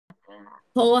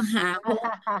Ho ha ho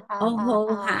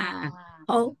ho ha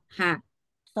ho ha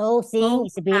So seeing ho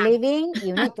is ha. believing.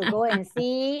 You need to go and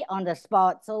see on the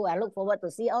spot. So I look forward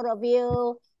to see all of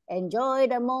you. Enjoy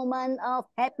the moment of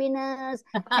happiness,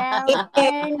 health,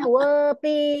 and world Oh,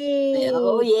 peace.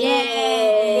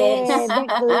 yes. Yeah,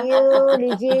 back to you,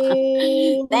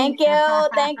 Regine. Thank you,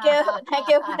 thank you, thank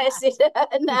you, President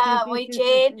Mui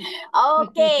Chin.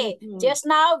 Okay, just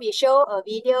now we show a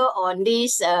video on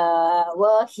this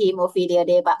World Hemophilia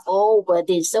Day, but over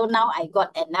this. So now I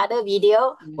got another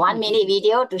video, 1 minute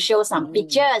video to show some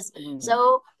pictures.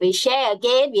 So we share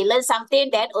again, we learn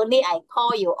something that only I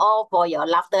call you all for your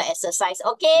laughter exercise.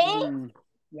 Okay?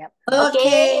 Yep.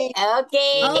 Okay,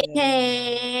 okay.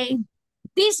 Okay.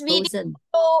 This video Frozen.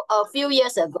 a few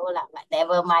years ago lah, but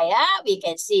never mind we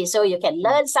can see, so you can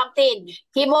learn something.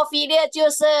 Hemophilia 就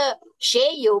是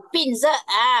血有病热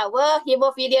World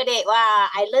Hemophilia Day. Wow,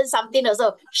 I learned something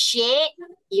also. 血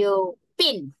有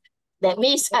病 that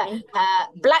means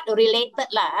blood related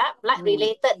lah, blood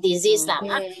related disease lah.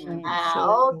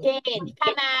 OK， 你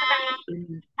看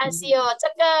看是哦，这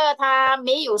个它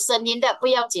没有声音的，不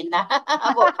要紧啦，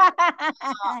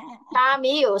它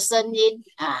没有声音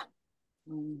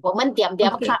我们点点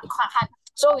看看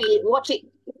 ，so we watch it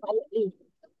quietly.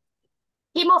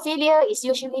 Hemophilia is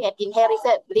usually an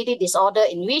inherited bleeding disorder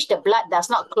in which the blood does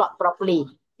not clot properly.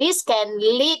 This can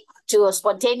lead to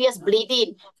spontaneous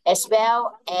bleeding as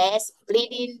well as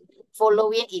bleeding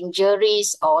following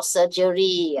injuries or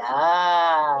surgery.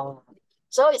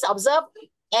 So it's observed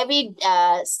every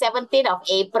 17th of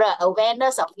April,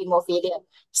 awareness of hemophilia.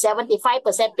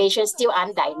 75% patients still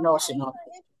undiagnosed, you know.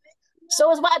 So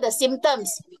what are the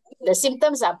symptoms? The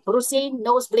symptoms are bruising,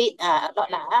 nosebleed, a lot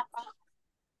lah.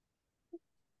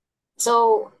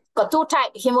 So got two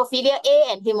types, hemophilia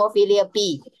A and hemophilia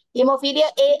B.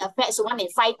 Hemophilia A affects 1 in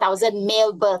 5,000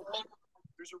 male birth.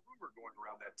 There's a rumor going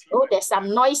around that team. Oh, there's some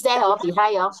noise there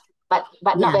behind but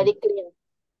not very clear.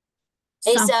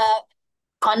 It's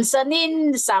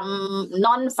concerning some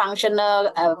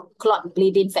non-functional clot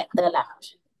bleeding factor lah.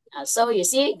 So you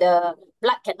see the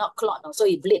blood cannot clot, so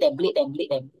it bleed and bleed and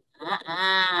bleed and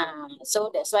so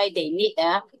that's why they need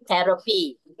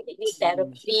therapy. They need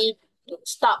therapy to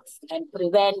stop and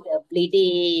prevent the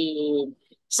bleeding.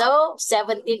 So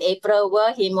 17 April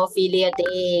World Hemophilia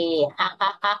Day.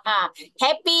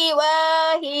 Happy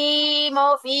World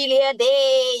Hemophilia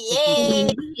Day. Yay!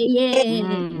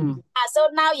 Yeah. So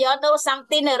now you all know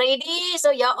something already. So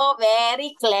you're all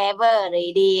very clever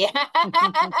already.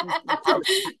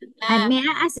 May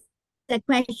I ask the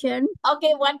question?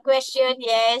 Okay, one question,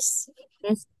 yes.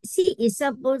 Yes. See, is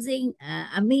supposing,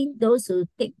 I mean, those who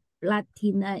take blood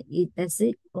thinner, is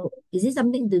it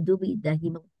something to do with the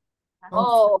hemophilia?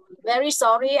 Oh, very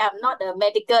sorry, I'm not a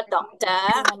medical doctor,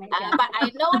 but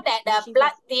I know that the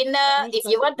blood thinner, if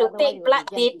you want to take blood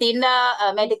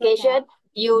thinner medication,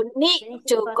 you need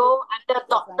to go under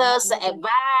doctor's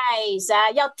advice.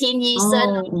 要听医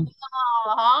生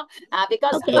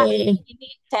because blood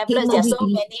thinning tablets, there are so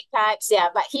many types.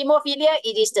 But hemophilia,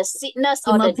 it is the sickness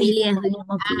or the disease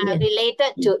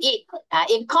related to it.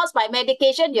 If caused by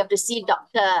medication, you have to see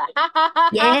doctor.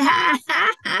 Yeah.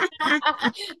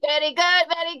 Very good,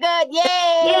 very good.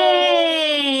 Yay!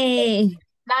 Yay!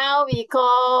 Now we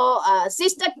call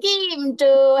Sister Kim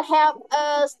to help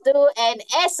us do an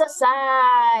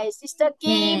exercise. Sister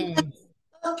Kim. Yes.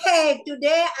 Okay,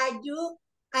 today I do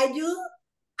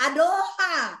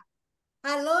aloha.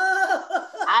 Hello.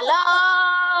 Hello.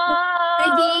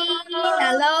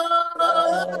 Hello.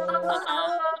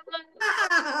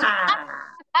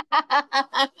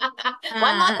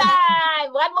 One more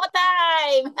time. One more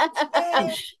time.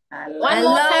 One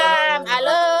more time.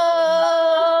 Hello.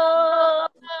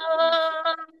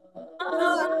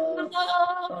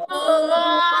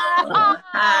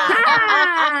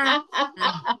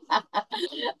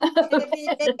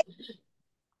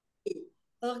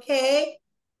 Okay.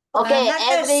 Okay,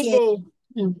 every day.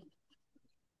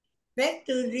 Back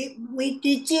to we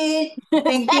teaching.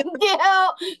 Thank you. Thank you.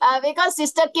 Because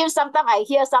Sister Kim, sometimes I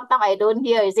hear, sometimes I don't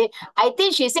hear. You see, I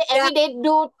think she said every day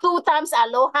do 2 times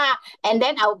aloha, and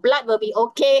then our blood will be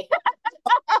okay.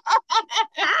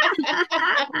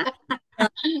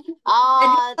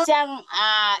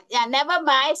 Yeah, never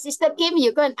mind. Sister Kim,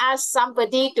 you can ask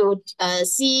somebody to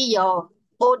see your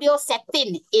audio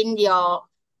setting in your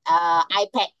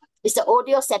iPad. It's the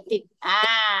audio setting.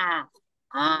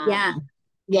 Yeah.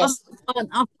 Yes.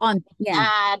 On.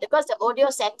 Yeah. Because the audio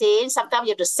setting, sometimes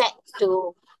you have to set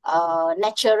to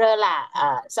natural lah.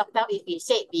 Sometimes if we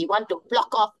say we want to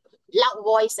block off loud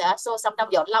voice, so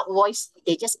sometimes your loud voice,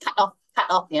 they just cut off. cut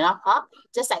off, you know, huh?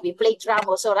 Just like we play drum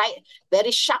also, right?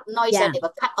 Very sharp noise Yeah. and they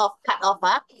will cut off,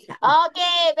 huh?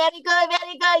 Okay, very good,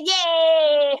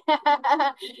 yay!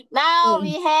 Now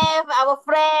we have our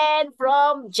friend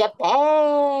from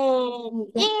Japan.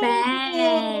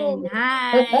 Japan. Yay!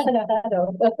 Hi.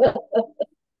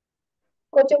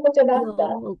 Kocho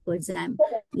Yo, Kozam.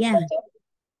 Yeah.